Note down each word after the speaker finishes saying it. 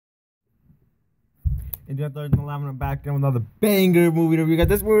And you got 11 in the background with another banger movie review. Guys,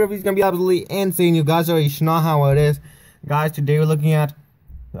 this movie review is gonna be absolutely insane. You guys already know how it is. Guys, today we're looking at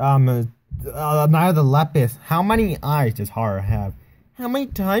Night of the Lepus. How many eyes does horror have? How many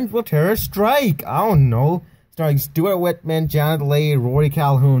times will terror strike? I don't know. Starring Stuart Whitman, Janet Leigh, Rory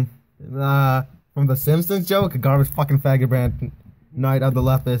Calhoun. From the Simpsons joke, a garbage fucking faggot brand. Night of the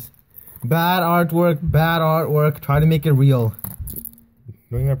Lepus. Bad artwork. Try to make it real.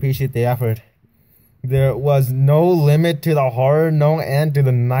 Don't even appreciate the effort. There was no limit to the horror, no end to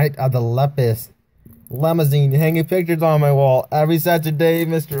the Night of the Lepus. Limousine hanging pictures on my wall every Saturday.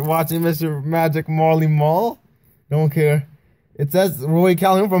 Watching Mr. Magic Marley Mall. Don't care. It says Roy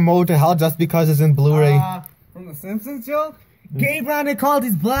Calhoun from Mode to Hell just because it's in Blu-ray. From the Simpsons joke? Gay Brandon called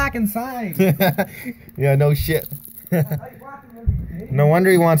he's black inside. Yeah, no shit. No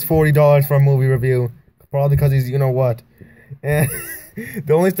wonder he wants $40 for a movie review. Probably because he's you know what. And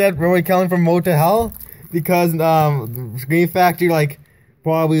they only said Roy Calhoun from Mode to Hell because Scream Factory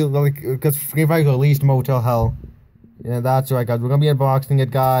because Scream Factory released Motel Hell. Yeah, that's right, guys. We're gonna be unboxing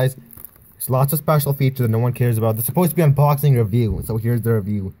it, guys. There's lots of special features that no one cares about. They're supposed to be unboxing review, so here's the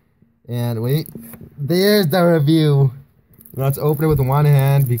review. And wait, there's the review. Let's open it with one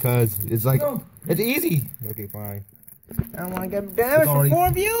hand because it's like it's easy. Okay, fine. I want to get damaged for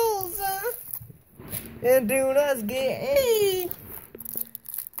 4 views. And do us get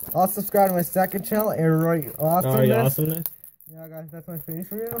also subscribe to my second channel, Aroy Awesomeness. Yeah, guys, that's my face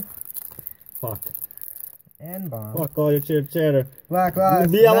review. Fuck. And bomb. Fuck all your cheddar. Black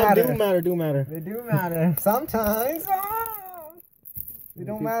lives matter. do matter. They do matter. Sometimes. They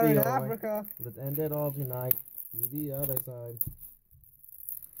don't matter in Africa. Let's end it all tonight. To the other side.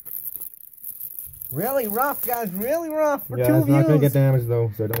 Really rough, guys. Really rough for 2 views. It's not gonna get damaged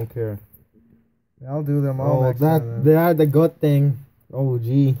though, so I don't care. I'll do them all next time. They are the good thing. Oh,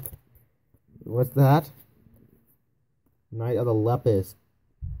 gee. What's that? Night of the Lepus.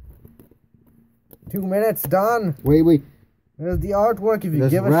 2 minutes, done. Wait. There's the artwork if you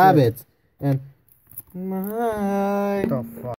give a shit. Rabbits. And... The fuck?